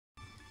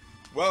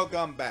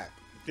Welcome back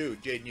to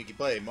Jade and Yuki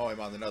play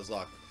Moemon the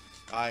Nuzlocke.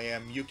 I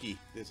am Yuki.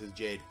 This is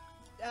Jade.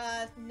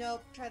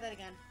 Nope. Try that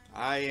again.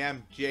 I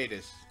am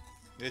Jadis.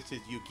 This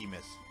is Yuki,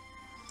 miss.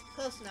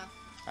 Close enough.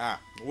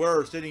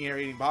 We're sitting here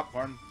eating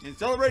popcorn in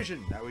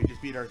celebration that we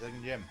just beat our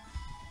second gym.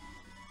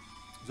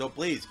 So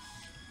please,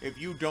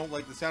 if you don't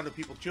like the sound of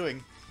people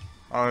chewing,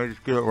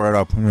 just get it right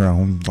up.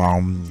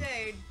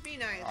 Jade, be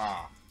nice.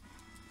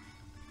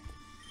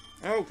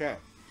 Okay.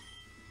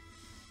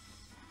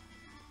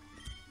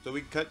 So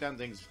we can cut down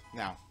things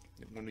now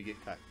when we get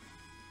cut.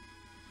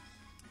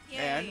 Yay.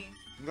 And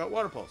we got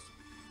water pulse.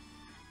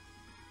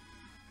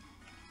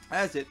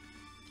 That's it.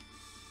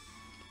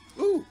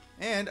 Ooh,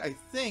 and I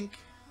think,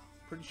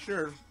 pretty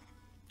sure,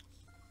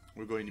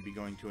 we're going to be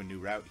going to a new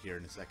route here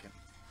in a second.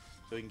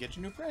 So we can get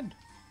your new friend.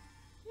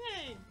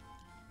 Yay.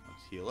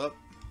 Let's heal up.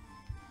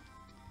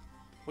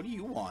 What do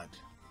you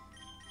want?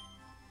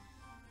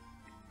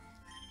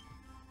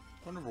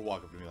 Don't ever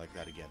walk up to me like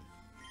that again.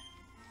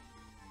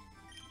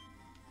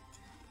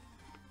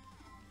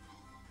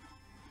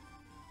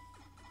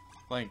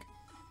 Link,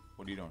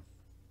 what are you doing?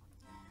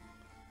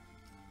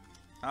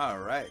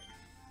 Alright.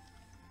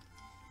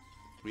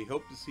 We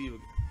hope to see you.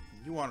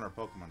 You want our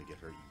Pokemon to get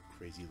hurt, you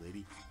crazy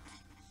lady.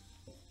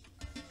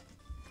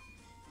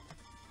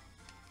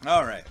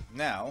 Alright,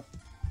 now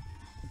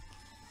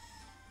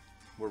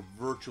we're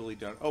virtually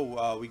done.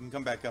 Oh, we can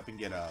come back up and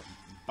get a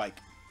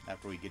bike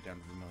after we get down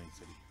to Vermilion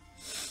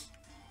City.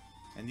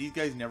 And these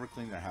guys never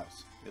clean their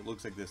house. It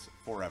looks like this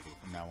forever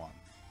from now on.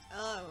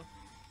 Oh.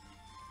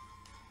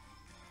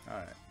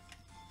 Alright.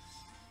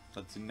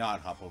 Let's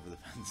not hop over the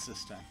fence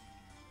this time.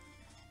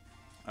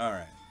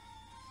 Alright.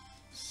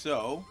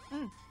 So,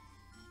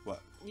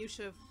 what? You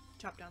should have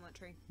chopped down that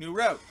tree. New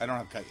route. I don't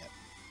have cut yet.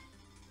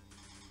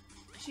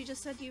 She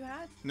just said you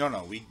had?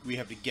 No, we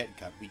have to get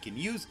cut. We can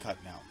use cut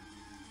now.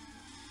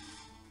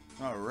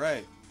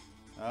 Alright.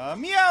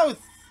 Meowth!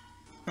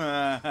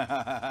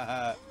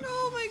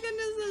 Oh my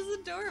goodness, that's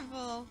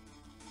adorable.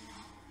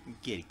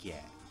 Kitty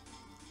cat.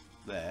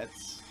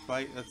 Let's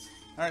fight.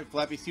 Alright,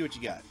 Flappy, see what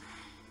you got.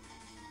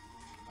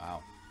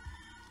 Wow.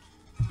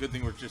 Good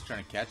thing we're just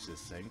trying to catch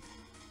this thing.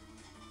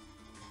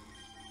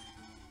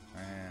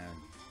 And...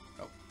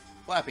 oh.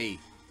 Flappy!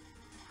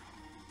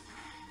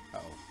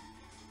 Uh-oh.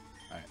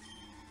 Alright.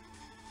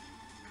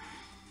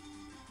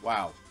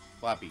 Wow.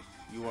 Flappy,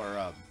 you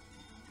are,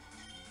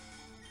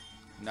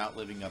 not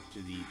living up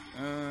to the...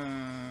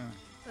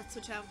 Let's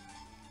switch out.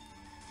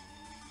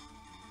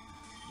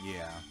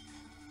 yeah.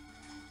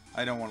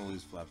 I don't want to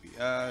lose Flappy.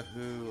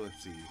 Who?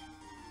 Let's see.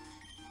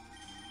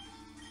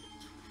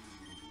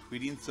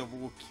 Tweety and Silver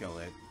will kill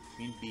it.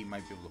 Queen Bee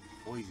might be able to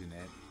poison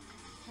it.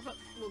 How about,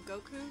 will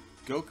Goku?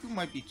 Goku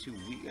might be too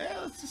weak.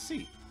 Yeah, let's just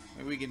see.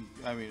 Maybe we can,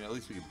 I mean, at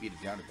least we can beat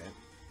it down a bit.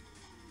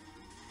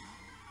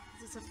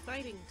 It's a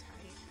fighting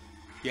type.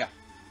 Yeah.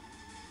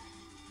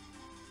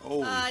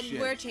 Oh, shit.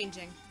 We're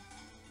changing.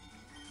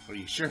 Are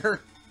you sure?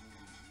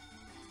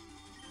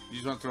 You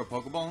just want to throw a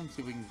Pokeball and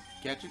see if we can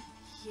catch it?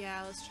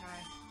 Yeah, let's try.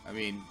 I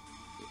mean,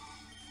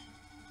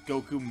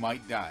 Goku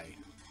might die.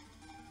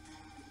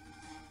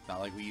 Not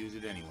like we use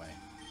it anyway.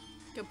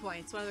 Good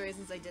point. It's one of the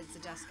reasons I did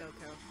suggest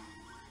Goku.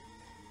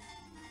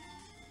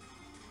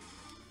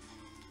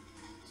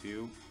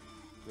 2,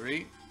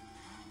 3.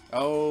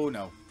 Oh,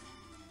 no.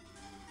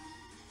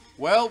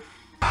 Well.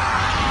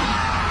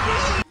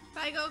 Bye,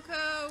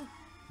 Goku!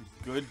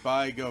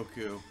 Goodbye,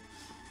 Goku.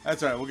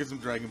 That's alright, we'll get some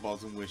Dragon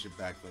Balls and wish it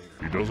back later.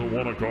 He doesn't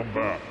want to come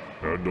back.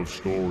 End of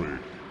story.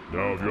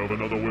 Now if you have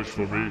another wish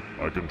for me,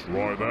 I can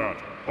try that.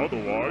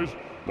 Otherwise,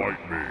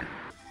 bite me.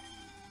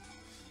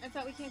 I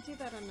thought we can't do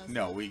that on Nuzlocke.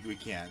 No, we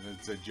can't.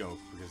 It's a joke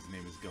because his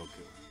name is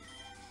Goku.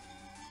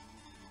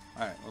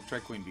 Alright, we'll try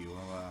Queen Bee. We'll,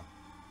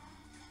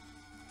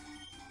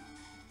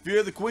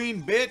 fear the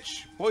Queen,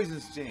 bitch!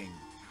 Poison Sting.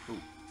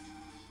 Ooh.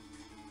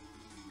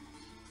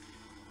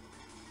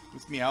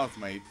 This Meowth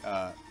might,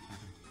 alright.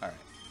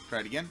 Try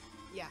it again?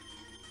 Yeah.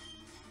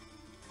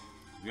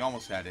 We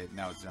almost had it,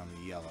 now it's down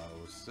to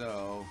yellow,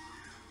 so...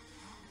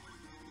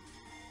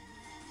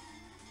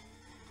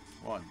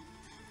 1,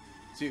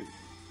 2,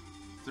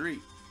 3.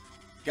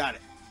 Got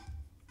it.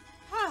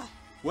 Huh.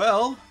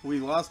 Well, we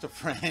lost a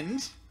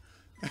friend.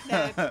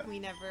 That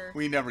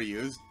we never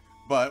used,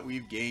 but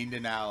we've gained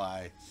an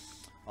ally.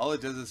 All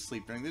it does is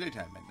sleep during the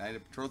daytime. At night,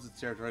 it patrols its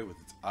territory with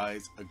its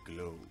eyes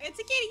aglow. It's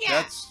a kitty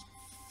cat! That's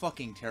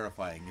fucking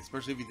terrifying,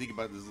 especially if you think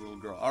about this little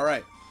girl.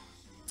 Alright,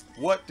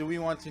 what do we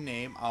want to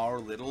name our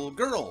little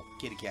girl,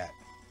 kitty cat?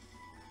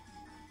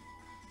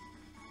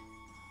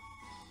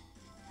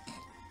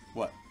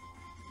 What?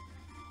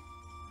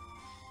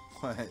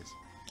 What?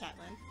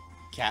 Catlin.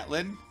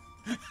 Catlin?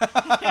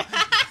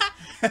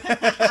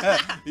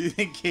 You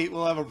think Kate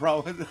will have a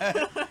problem with that?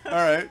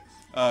 Alright.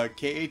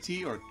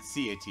 K-A-T or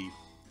C-A-T?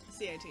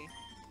 C-A-T.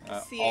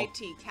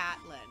 C-A-T,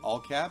 Catlin. All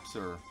caps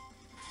or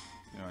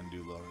you want to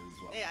do lower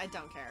as well? Yeah, I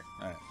don't care.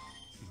 Alright.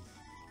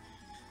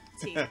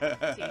 T.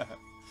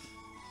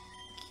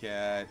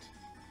 Cat.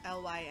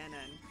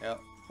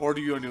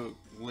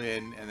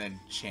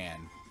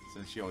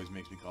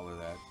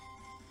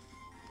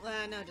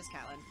 No, just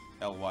Catelyn.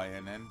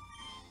 Lynn.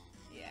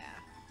 Yeah.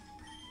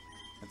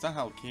 That's not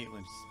how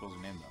Caitlyn spells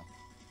her name, though.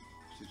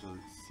 She's spelled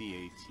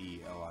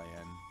Catlin-E,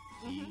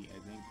 I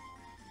think.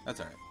 That's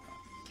alright.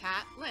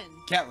 Catelyn.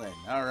 Catelyn,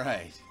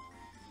 alright.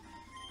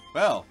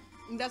 Well.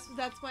 That's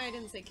why I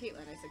didn't say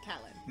Caitlyn, I said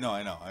Catelyn. No,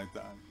 I know. I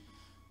thought.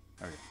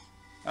 Okay.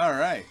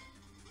 Alright.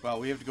 Well,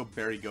 we have to go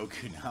bury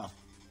Goku now.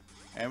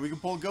 And we can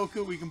pull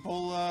Goku, we can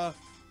pull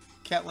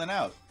Catelyn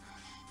out.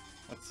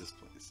 What's this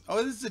place?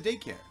 Oh, this is a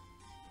daycare.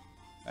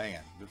 Hang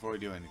on, before we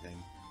do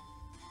anything.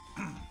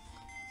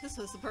 This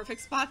was the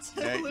perfect spot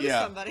to lose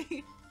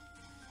somebody.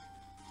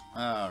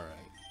 Alright.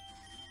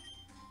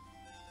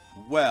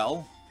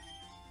 Well,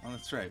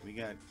 that's right. We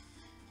got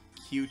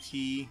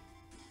QT,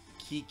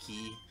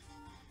 Kiki,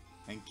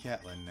 and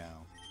Catelyn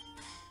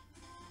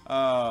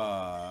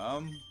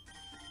now.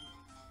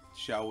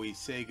 Shall we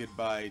say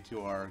goodbye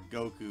to our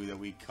Goku that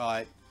we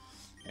caught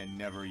and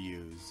never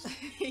used?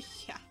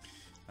 Yeah.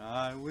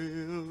 I will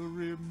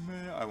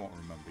remember. I won't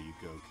remember you,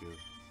 Goku.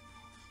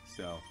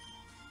 So,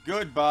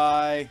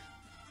 goodbye.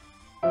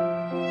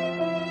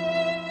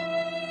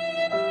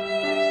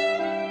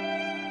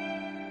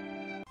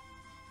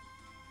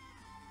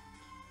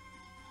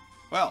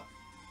 Well,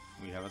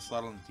 we have a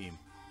slot on the team.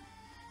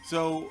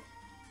 So,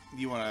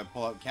 do you want to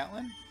pull out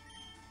Catelyn?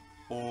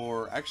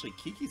 Or, actually,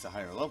 Kiki's a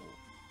higher level.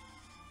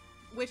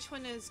 Which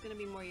one is going to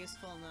be more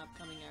useful in the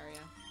upcoming area?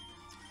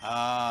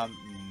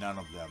 None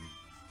of them.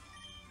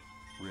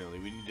 Really,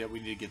 we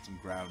need to get some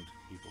ground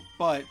people.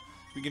 But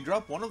we can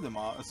drop one of them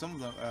off, some of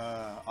them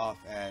off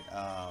at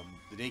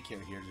the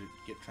daycare here to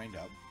get trained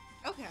up.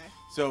 Okay.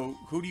 So,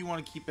 who do you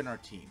want to keep in our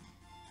team?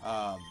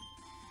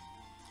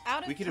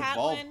 We could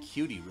evolve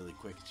Cutie really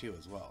quick too,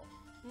 as well.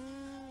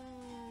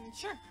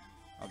 Sure.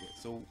 Okay,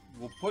 so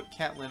we'll put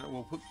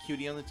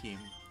Cutie on the team.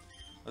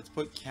 Let's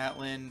put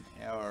Catelyn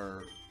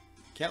or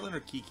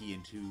Kiki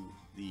into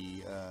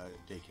the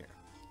daycare.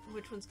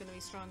 Which one's going to be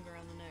stronger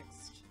on the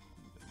next?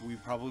 We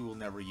probably will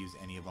never use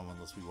any of them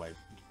unless we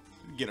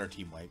get our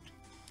team wiped.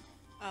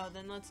 Oh,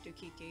 then let's do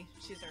Kiki.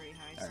 She's already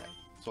high, Alright.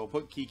 So we'll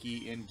put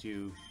Kiki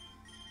into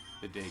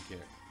the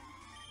daycare.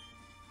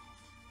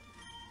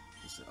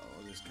 So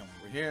I'll just come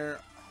over here.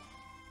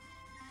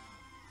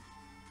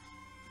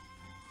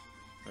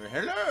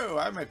 Hello,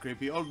 I'm a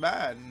creepy old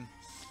man.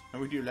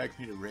 Would you like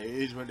me to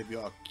raise one of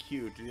your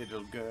cute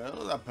little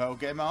girls, a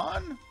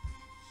Pokemon?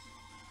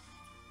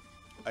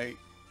 I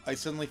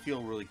suddenly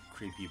feel really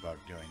creepy about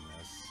doing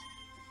this.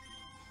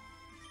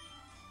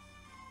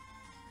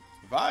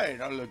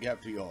 Fine, I'll look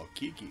after your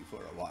Kiki for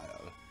a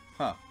while.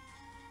 Huh.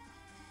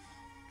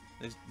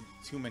 There's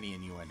too many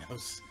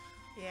innuendos.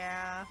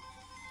 Yeah.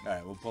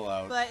 Alright, we'll pull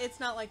out... But it's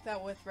not like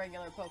that with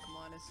regular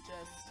Pokemon, it's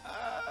just...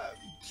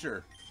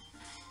 Sure.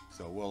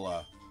 So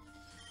we'll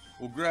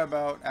grab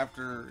out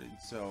after...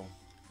 So...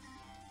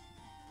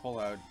 Pull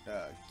out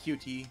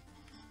Cutie.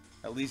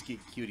 At least get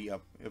Cutie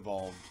up,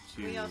 evolved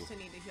to... We also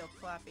need to heal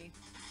Flappy.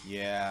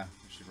 Yeah,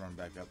 we should run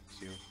back up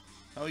too.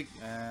 Oh,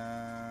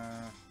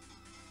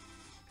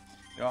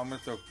 I'm gonna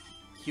throw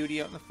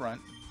Cutie out in the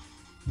front.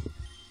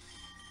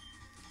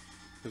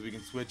 Because we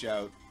can switch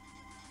out.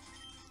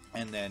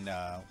 And then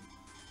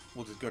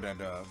we'll just go down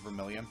to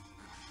Vermilion.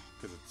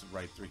 Because it's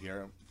right through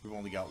here. We've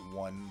only got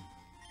one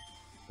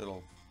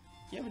little...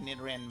 Do you have a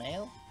Nidoran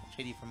male? I'll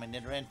trade you for my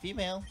Nidoran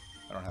female.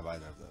 I don't have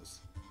either of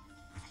those.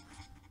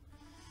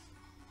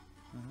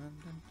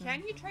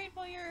 Can you trade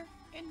while you're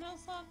in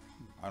Nuzlocke?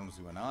 I don't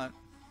see why not.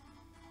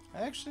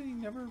 I actually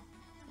never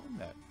learned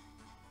that.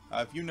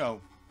 If you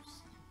know,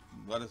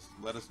 let us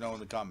know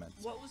in the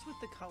comments. What was with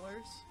the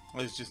colors?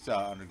 Well, it's just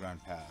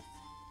underground path.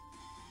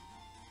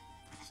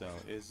 So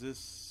is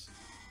this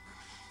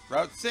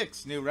Route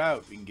 6? New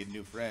route. We can get a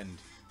new friend.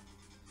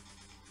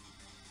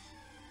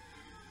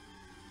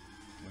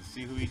 Let's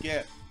see who we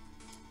get.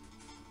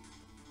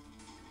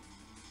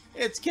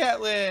 It's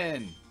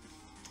Catelyn!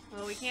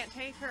 Well, we can't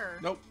take her.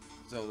 Nope.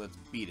 So let's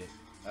beat it.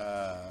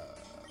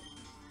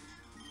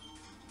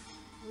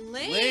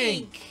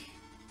 Link!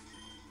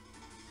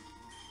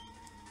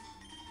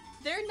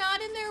 They're not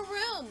in their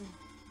room.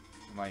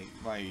 My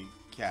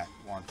cat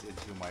wants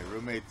into my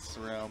roommate's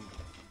room,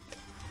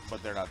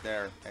 but they're not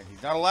there, and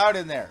he's not allowed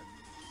in there.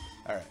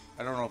 Alright.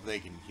 I don't know if they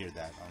can hear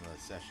that on the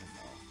session,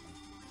 though.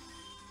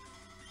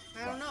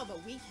 I don't know,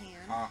 but we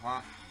can.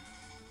 Uh-huh.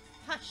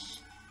 Hush.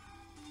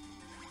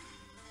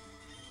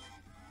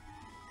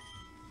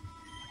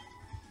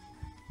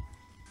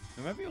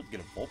 We might be able to get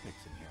a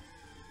Vulpix in here.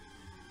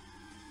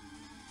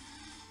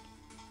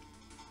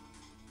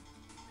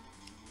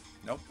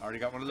 Nope, already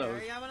got one of those.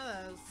 Already got one of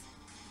those.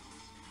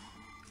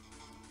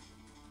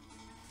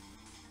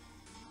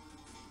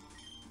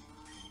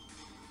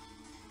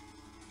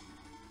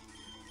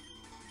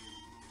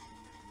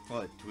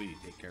 We'll let Tweety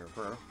take care of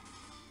her.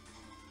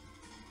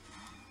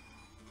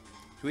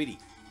 Tweety.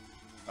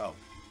 Oh.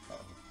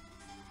 Uh-oh.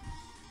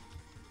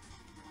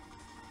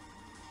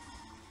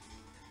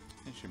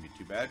 It shouldn't be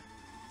too bad.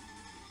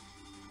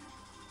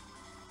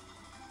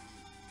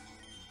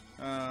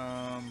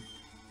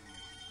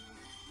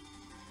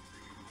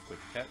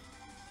 Quick pet.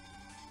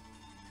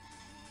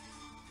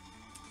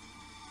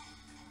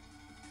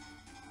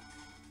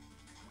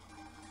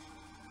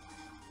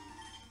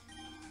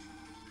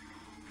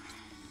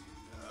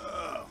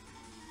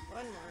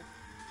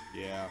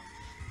 Yeah.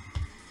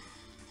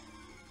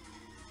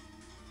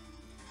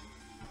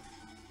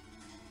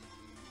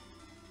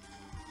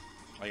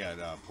 I got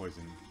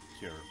poison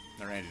cure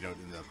or antidote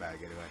in the bag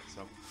anyway,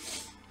 so.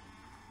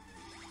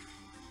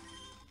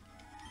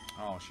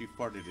 Oh, she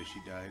farted as she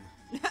died.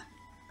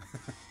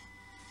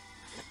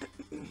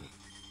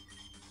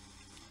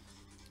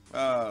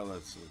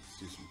 Let's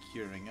do some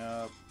curing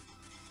up.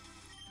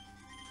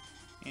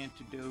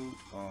 Antidote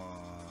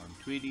on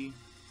Tweety.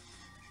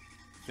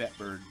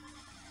 Fatbird.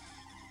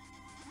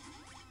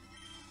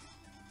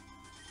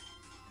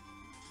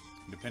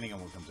 Depending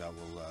on what comes out,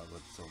 we'll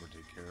let Silver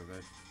take care of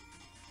it.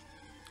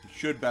 We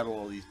should battle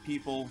all these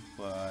people,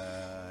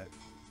 but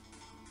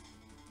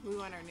we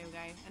want our new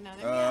guy.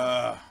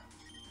 Another.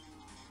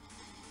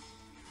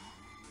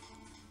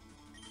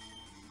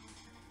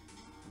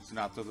 Let's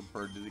not throw the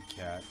bird to the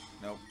cat.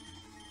 Nope.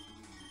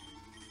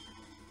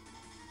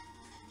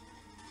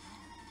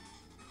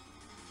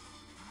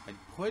 I'd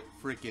put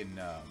freaking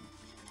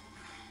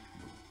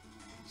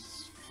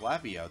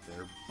Flappy out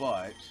there,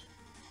 but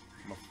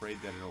I'm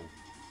afraid that it'll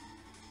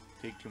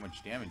take too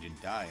much damage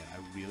and die, and I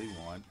really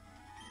want...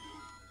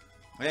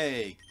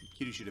 Hey!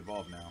 Cutie should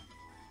evolve now.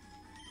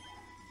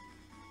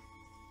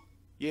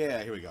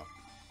 Yeah, here we go.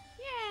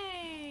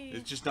 Yay!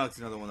 It's just not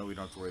another one that we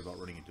don't have to worry about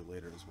running into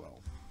later as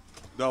well.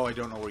 Though I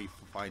don't know where you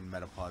find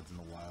metapods in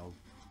the wild.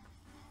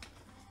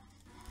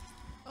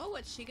 Oh,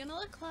 what's she gonna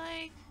look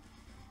like?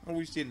 Oh,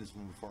 we've seen this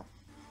one before.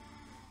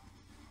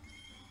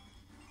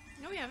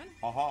 No, we haven't.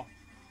 Aha.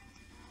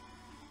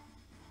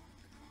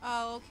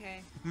 Oh,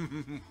 okay.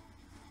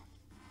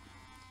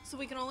 So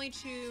we can only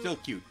choose... Still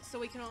cute. So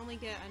we can only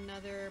get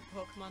another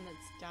Pokemon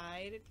that's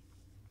died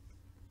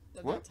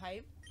of What? that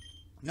type?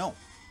 No.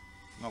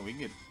 No, we can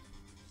get...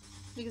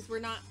 Because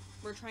we're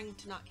trying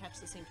to not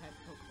catch the same type of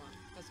Pokemon.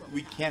 That's what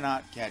We have.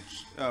 cannot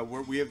catch...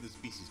 we have the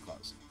species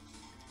clause.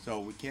 So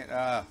we can't...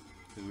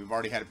 Because we've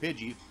already had a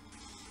Pidgey.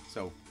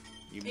 So,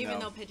 Even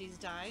though Pidgey's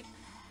died?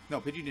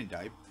 No, Pidgey didn't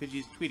die.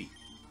 Pidgey's Tweety.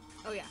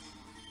 Oh, yeah.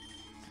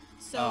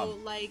 So,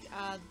 like,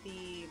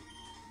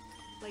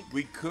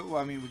 we could...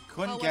 Well, I mean, we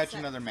couldn't catch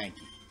another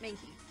Mankey.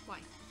 Mankey. Why?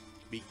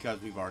 Because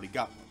we've already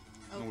got one.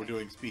 Okay. And we're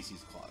doing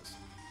species clause.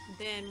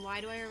 Then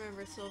why do I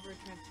remember Silver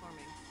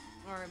transforming?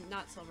 Or,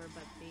 not Silver,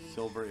 but the...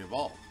 Silver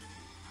evolved.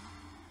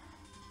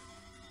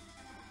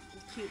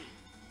 Cutie.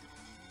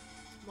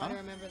 Why do I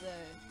remember the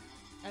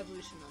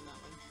evolution on that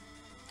one?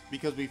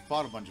 Because we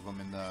fought a bunch of them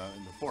in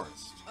the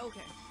forest.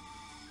 Okay.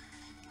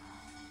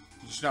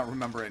 Just not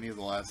remember any of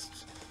the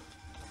last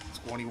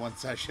 21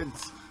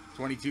 sessions,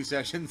 22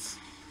 sessions.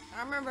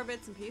 I remember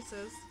bits and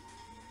pieces.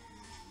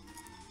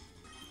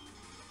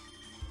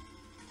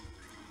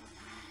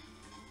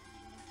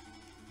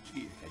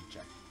 Gee, head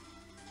check.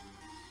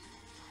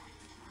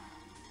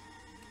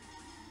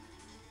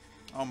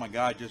 Oh my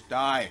god, just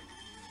die.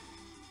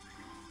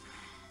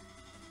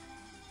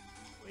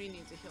 What do you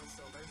need to heal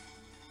Silver?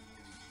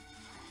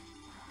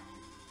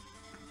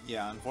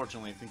 Yeah,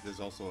 unfortunately, I think there's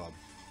also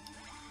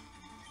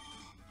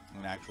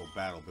an actual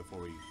battle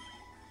before we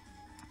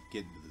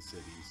get into the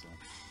city, so.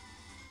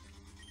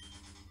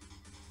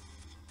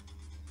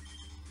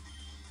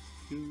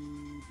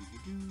 Cute.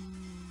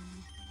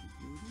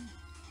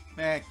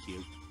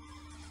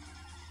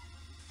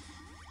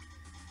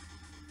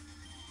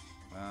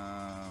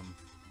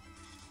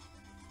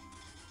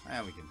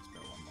 We can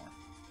spare one more.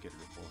 Get her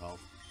to full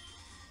health.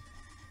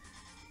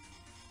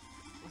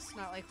 It's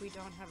not like we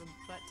don't have a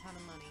butt ton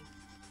of money.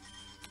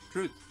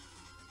 Truth.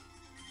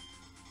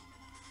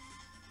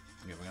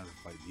 Yeah, we have to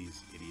fight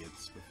these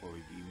idiots before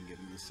we even get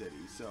into the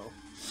city, so...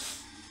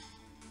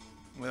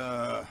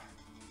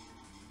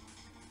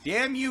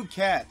 Damn you,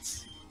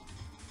 cats!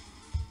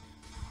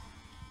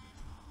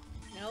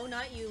 No,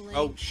 not you, Link.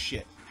 Oh,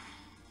 shit.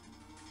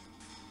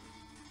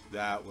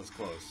 That was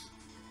close.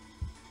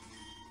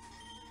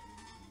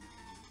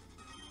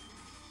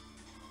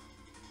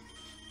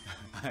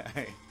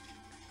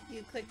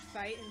 You clicked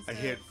fight instead I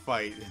hit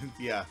fight,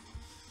 yeah.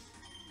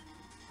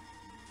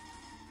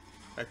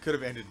 That could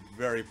have ended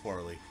very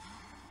poorly.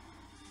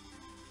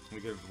 We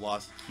could have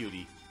lost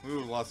Cutie. We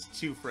would have lost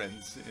 2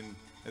 friends in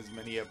as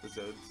many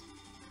episodes.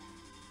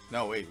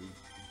 No, wait.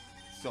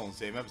 Still in the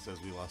same episodes,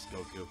 we lost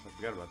Goku. I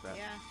forgot about that.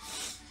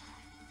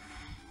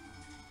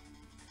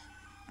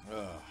 Yeah.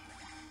 Ugh.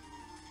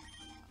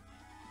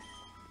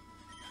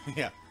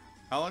 Yeah.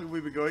 How long have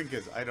we been going?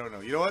 Because I don't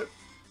know. You know what?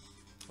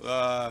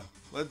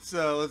 Let's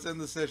end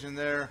the session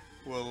there.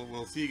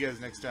 We'll see you guys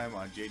next time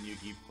on Jade and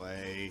Yuki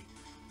play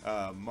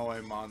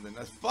Moemon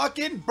the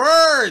fucking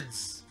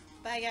birds!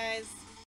 Bye, guys.